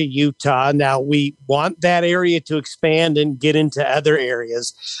Wasatch, Utah. Now, we want that area to expand and get into other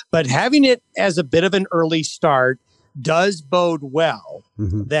areas, but having it as a bit of an early start does bode well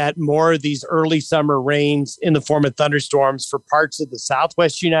that more of these early summer rains in the form of thunderstorms for parts of the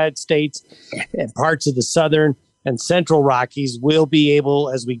southwest United States and parts of the southern and central Rockies will be able,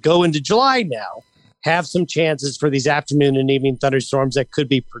 as we go into July now, have some chances for these afternoon and evening thunderstorms that could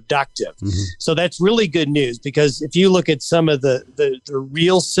be productive. So that's really good news, because if you look at some of the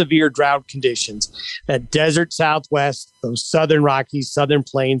real severe drought conditions, that desert Southwest, those southern Rockies, southern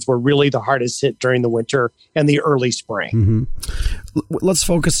plains were really the hardest hit during the winter and the early spring. Let's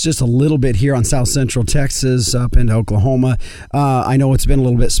focus just a little bit here on south central Texas up into Oklahoma. I know it's been a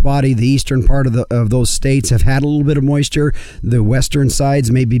little bit spotty. The eastern part of those states have had a little bit of moisture. The western sides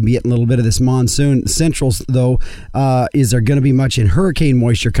may be getting a little bit of this monsoon. Centrals, though, is there going to be much in hurricane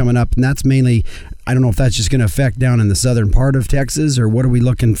moisture coming up? And that's mainly, I don't know if that's just going to affect down in the southern part of Texas, or what are we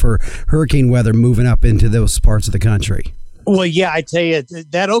looking for hurricane weather moving up into those parts of the country? Well, yeah, I tell you,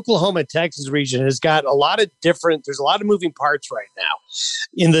 that Oklahoma, Texas region has got there's a lot of moving parts right now.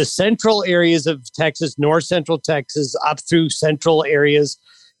 In the central areas of Texas, north central Texas, up through central areas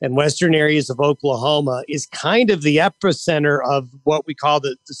and western areas of Oklahoma is kind of the epicenter of what we call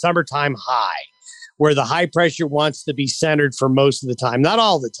the summertime high, where the high pressure wants to be centered for most of the time, not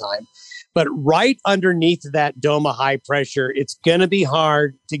all the time. But right underneath that dome of high pressure, it's going to be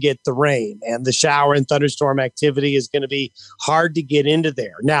hard to get the rain, and the shower and thunderstorm activity is going to be hard to get into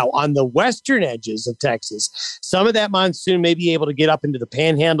there. Now, on the western edges of Texas, some of that monsoon may be able to get up into the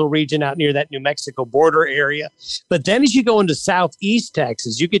Panhandle region out near that New Mexico border area. But then as you go into southeast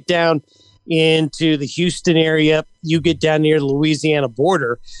Texas, you get down into the Houston area, you get down near the Louisiana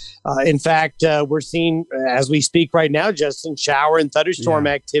border. In fact, we're seeing, as we speak right now, Justin, shower and thunderstorm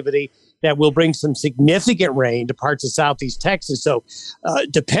activity that will bring some significant rain to parts of southeast Texas. So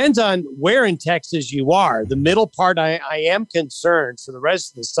depends on where in Texas you are. The middle part, I am concerned for the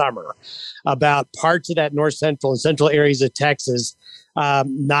rest of the summer about parts of that north central and central areas of Texas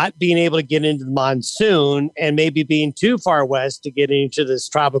not being able to get into the monsoon and maybe being too far west to get into this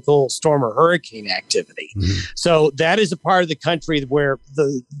tropical storm or hurricane activity. So that is a part of the country where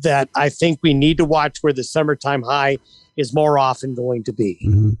that I think we need to watch, where the summertime high is more often going to be.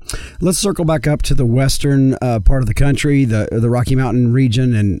 Let's circle back up to the western part of the country, the Rocky Mountain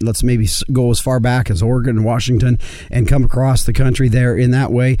region, and let's maybe go as far back as Oregon and Washington and come across the country there in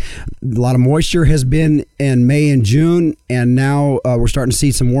that way. A lot of moisture has been in May and June, and now we're starting to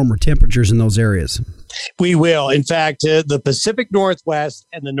see some warmer temperatures in those areas. We will. In fact, the Pacific Northwest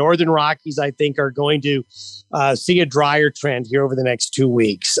and the Northern Rockies, I think, are going to see a drier trend here over the next 2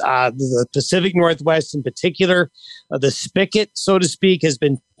 weeks. The Pacific Northwest in particular, the spigot, so to speak, has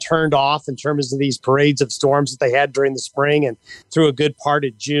been turned off in terms of these parades of storms that they had during the spring and through a good part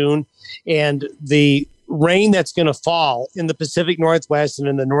of June. And the rain that's going to fall in the Pacific Northwest and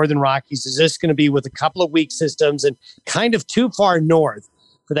in the Northern Rockies is just going to be with a couple of weak systems and kind of too far north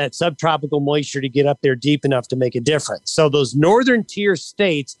for that subtropical moisture to get up there deep enough to make a difference. So those northern tier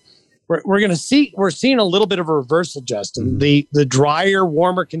states we're seeing a little bit of a reversal, Justin. The drier,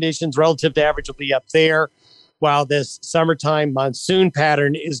 warmer conditions relative to average will be up there, while this summertime monsoon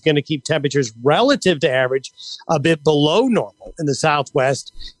pattern is going to keep temperatures relative to average a bit below normal in the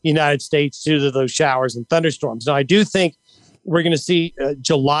Southwest United States due to those showers and thunderstorms. Now, I do think we're going to see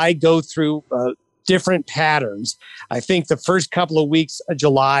July go through different patterns. I think the first couple of weeks of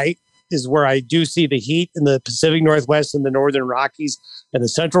July is where I do see the heat in the Pacific Northwest and the Northern Rockies and the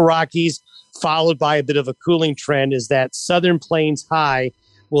Central Rockies, followed by a bit of a cooling trend as that Southern Plains high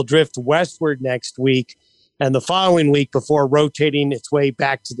will drift westward next week and the following week before rotating its way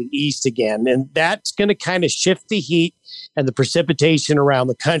back to the east again. And that's going to kind of shift the heat and the precipitation around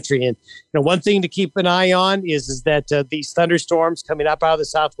the country. And one thing to keep an eye on is that these thunderstorms coming up out of the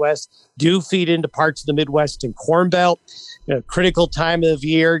Southwest do feed into parts of the Midwest and Corn Belt. Critical time of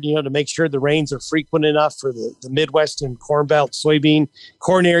year, to make sure the rains are frequent enough for the Midwest and Corn Belt soybean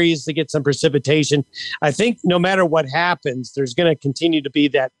corn areas to get some precipitation. I think no matter what happens, there's going to continue to be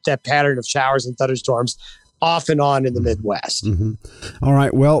that pattern of showers and thunderstorms off and on in the Midwest. All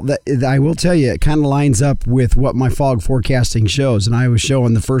right. Well, I will tell you, it kind of lines up with what my fog forecasting shows. And I was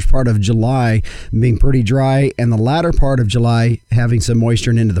showing the first part of July being pretty dry and the latter part of July having some moisture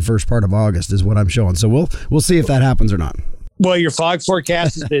and into the first part of August is what I'm showing. So we'll see if that happens or not. Well, your fog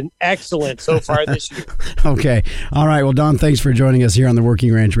forecast has been excellent so far this year. Okay. All right. Well, Don, thanks for joining us here on the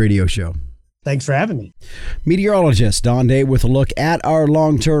Working Ranch Radio Show. Thanks for having me. Meteorologist Don Day with a look at our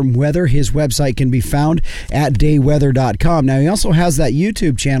long-term weather. His website can be found at dayweather.com. Now, he also has that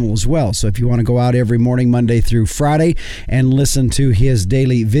YouTube channel as well. So if you want to go out every morning, Monday through Friday, and listen to his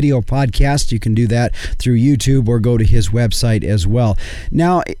daily video podcast, you can do that through YouTube or go to his website as well.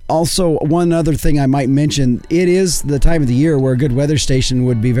 Now, also, one other thing I might mention, it is the time of the year where a good weather station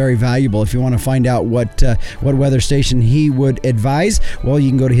would be very valuable. If you want to find out what weather station he would advise, well, you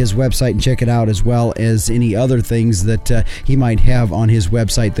can go to his website and check it out, as well as any other things that he might have on his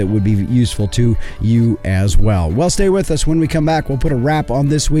website that would be useful to you as well. Well, stay with us. When we come back, we'll put a wrap on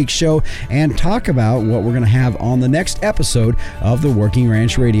this week's show and talk about what we're going to have on the next episode of the Working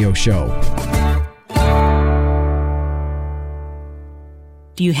Ranch Radio Show.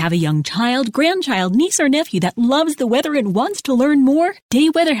 Do you have a young child, grandchild, niece, or nephew that loves the weather and wants to learn more? Day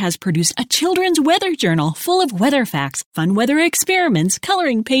Weather has produced a children's weather journal full of weather facts, fun weather experiments,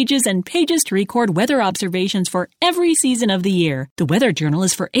 coloring pages, and pages to record weather observations for every season of the year. The weather journal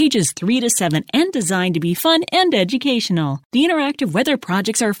is for ages 3 to 7 and designed to be fun and educational. The interactive weather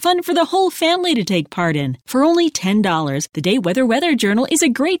projects are fun for the whole family to take part in. For only $10, the Day Weather Journal is a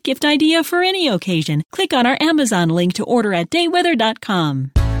great gift idea for any occasion. Click on our Amazon link to order at dayweather.com.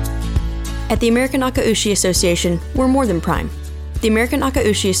 At the American Akaushi Association, we're more than prime. The American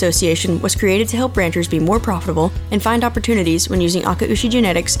Akaushi Association was created to help ranchers be more profitable and find opportunities when using Akaushi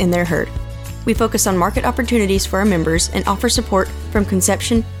genetics in their herd. We focus on market opportunities for our members and offer support from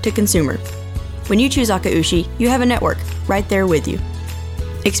conception to consumer. When you choose Akaushi, you have a network right there with you.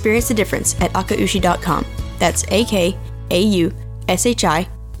 Experience the difference at akaushi.com. That's AKAUSHI.com.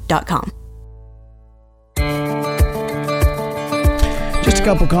 Just a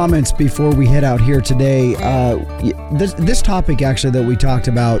couple comments before we head out here today. This topic actually that we talked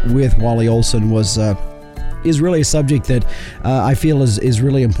about with Wally Olson is really a subject that I feel is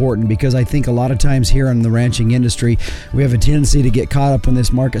really important, because I think a lot of times here in the ranching industry, we have a tendency to get caught up when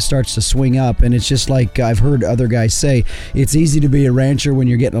this market starts to swing up. And it's just like I've heard other guys say, it's easy to be a rancher when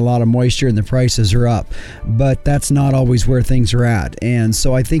you're getting a lot of moisture and the prices are up. But that's not always where things are at. And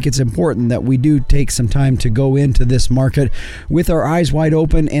so I think it's important that we do take some time to go into this market with our eyes wide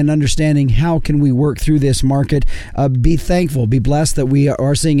open and understanding how can we work through this market. Be thankful, be blessed that we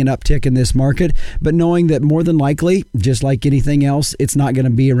are seeing an uptick in this market, but knowing that more than likely, just like anything else, it's not going to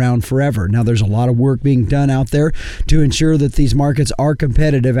be around forever. Now, there's a lot of work being done out there to ensure that these markets are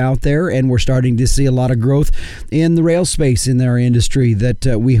competitive out there, and we're starting to see a lot of growth in the rail space in our industry that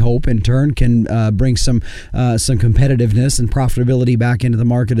we hope in turn can bring some competitiveness and profitability back into the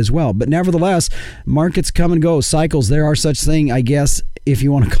market as well. But nevertheless, markets come and go, cycles. There are such thing, I guess, if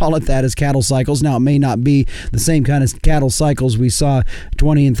you want to call it that, as cattle cycles. Now, it may not be the same kind of cattle cycles we saw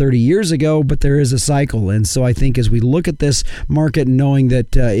 20 and 30 years ago, but there is a cycle. And so I think as we look at this market, knowing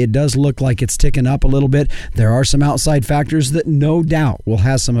that it does look like it's ticking up a little bit, there are some outside factors that no doubt will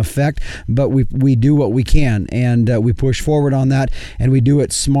have some effect, but we do what we can, and we push forward on that, and we do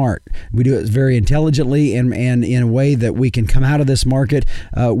it smart. We do it very intelligently and in a way that we can come out of this market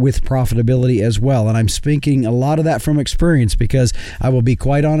with profitability as well. And I'm speaking a lot of that from experience, because I will be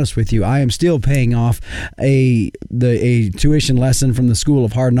quite honest with you, I am still paying off a tuition lesson from the School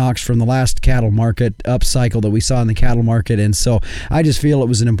of Hard Knocks from the last cattle market upset cycle that we saw in the cattle market. And so I just feel it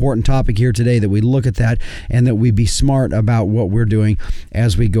was an important topic here today that we look at that and that we be smart about what we're doing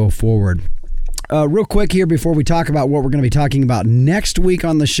as we go forward. Real quick here before we talk about what we're going to be talking about next week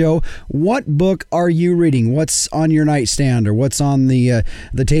on the show, what book are you reading? What's on your nightstand or what's on the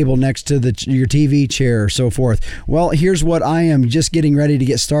table next to your TV chair or so forth? Well, here's what I am just getting ready to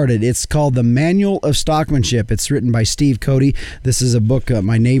get started. It's called The Manual of Stockmanship. It's written by Steve Cody. This is a book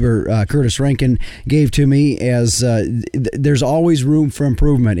my neighbor Curtis Rankin gave to me as there's always room for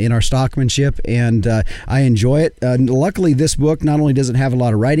improvement in our stockmanship, and I enjoy it. Luckily, this book not only doesn't have a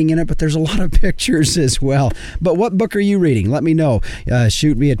lot of writing in it, but there's a lot of pictures as well. But what book are you reading? Let me know.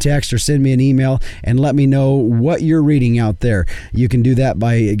 Shoot me a text or send me an email and let me know what you're reading out there. You can do that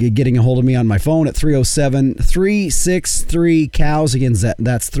by getting a hold of me on my phone at 307-363-COWS. Again,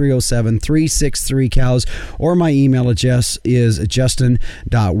 that's 307-363-COWS. Or my email address is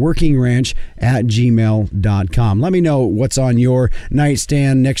justin.workingranch@gmail.com. Let me know what's on your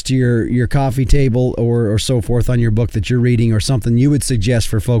nightstand next to your coffee table or so forth on your book that you're reading, or something you would suggest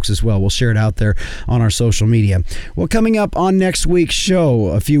for folks as well. We'll share it out there on our social media. Well, coming up on next week's show,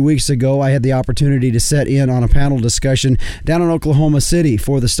 a few weeks ago, I had the opportunity to sit in on a panel discussion down in Oklahoma City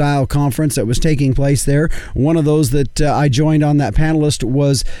for the Style Conference that was taking place there. One of those that I joined on that panelist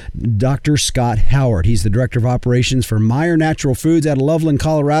was Dr. Scott Howard. He's the Director of Operations for Meijer Natural Foods out of Loveland,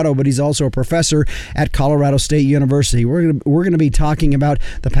 Colorado, but he's also a professor at Colorado State University. We're going to be talking about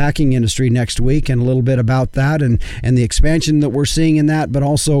the packing industry next week and a little bit about that and the expansion that we're seeing in that, but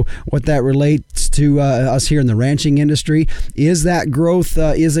also what that relates to us here in the ranching industry. Is that growth,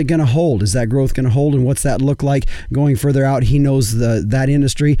 is it going to hold? Is that growth going to hold, and what's that look like going further out? He knows that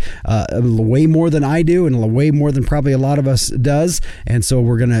industry way more than I do, and way more than probably a lot of us does. And so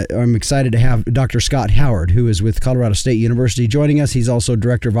I'm excited to have Dr. Scott Howard, who is with Colorado State University, joining us. He's also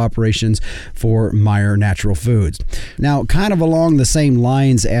Director of Operations for Meijer Natural Foods. Now, kind of along the same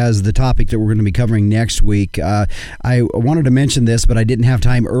lines as the topic that we're going to be covering next week, I wanted to mention this, but I didn't have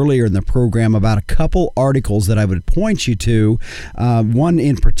time earlier in the program about a couple articles that I would point you to. One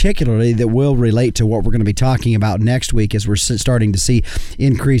in particularly that will relate to what we're going to be talking about next week as we're starting to see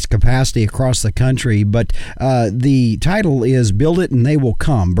increased capacity across the country. But the title is "Build It and They Will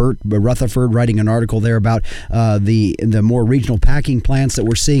Come." Bert Rutherford writing an article there about the more regional packing plants that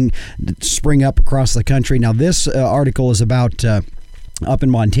we're seeing spring up across the country. Now, this article is about up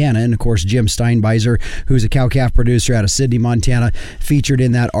in Montana, and of course Jim Steinbeiser, who's a cow-calf producer out of Sidney, Montana, featured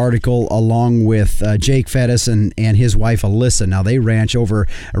in that article along with Jake Fettis and his wife Alyssa. Now, they ranch over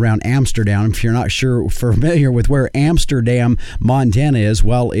around Amsterdam. If you're not familiar with where Amsterdam, Montana is,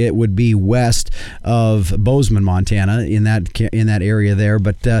 well, it would be west of Bozeman, Montana, in that area there.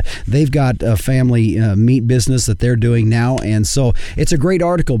 But they've got a family meat business that they're doing now, and so it's a great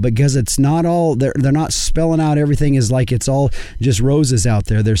article because it's not all they're not spelling out everything as like it's all just roses out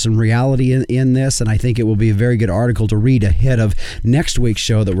there. There's some reality in this, and I think it will be a very good article to read ahead of next week's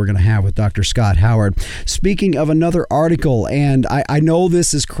show that we're going to have with Dr. Scott Howard. Speaking of another article, and I know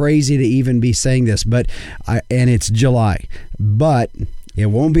this is crazy to even be saying this, and it's July, but it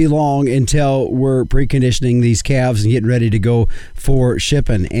won't be long until we're preconditioning these calves and getting ready to go for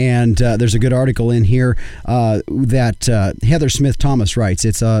shipping. And there's a good article in here that Heather Smith Thomas writes.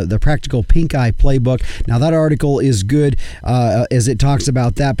 It's the Practical Pink Eye Playbook. Now, that article is good as it talks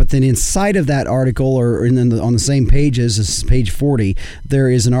about that. But then inside of that article, or on the same pages, this is page 40, there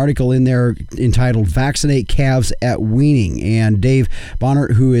is an article in there entitled "Vaccinate Calves at Weaning." And Dave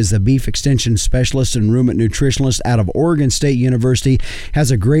Bonner, who is a beef extension specialist and ruminant nutritionalist out of Oregon State University,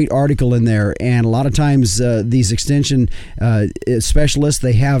 has a great article in there. And a lot of times these extension specialists,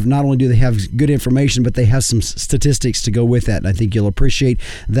 they have, not only do they have good information, but they have some statistics to go with that. And I think you'll appreciate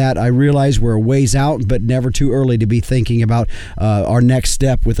that. I realize we're a ways out, but never too early to be thinking about our next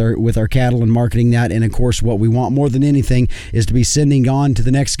step with our cattle and marketing that. And of course, what we want more than anything is to be sending on to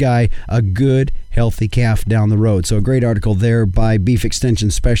the next guy a good, healthy calf down the road. So a great article there by beef extension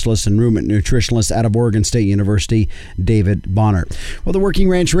specialist and ruminant nutritionalist out of Oregon State University, David Bonner. Well, the Working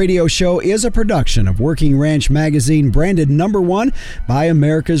Ranch Radio Show is a production of Working Ranch Magazine, branded #1 by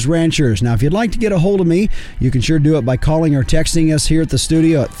America's Ranchers. Now, if you'd like to get a hold of me, you can sure do it by calling or texting us here at the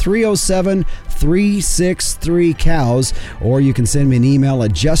studio at 307-363-COWS, or you can send me an email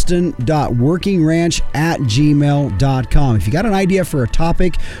at justin.workingranch@gmail.com. If you got an idea for a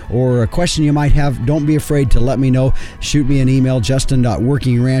topic or a question you might have have, don't be afraid to let me know. Shoot me an email,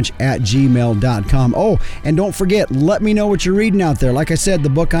 justin.workingranch@gmail.com. Oh, and don't forget, let me know what you're reading out there. Like I said, the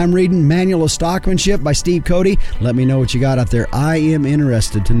book I'm reading, Manual of Stockmanship by Steve Cody. Let me know what you got out there. I am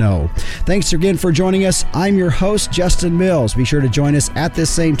interested to know. Thanks again for joining us. I'm your host, Justin Mills. Be sure to join us at this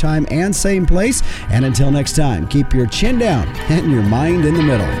same time and same place. And until next time, keep your chin down and your mind in the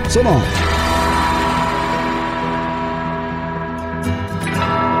middle. So long.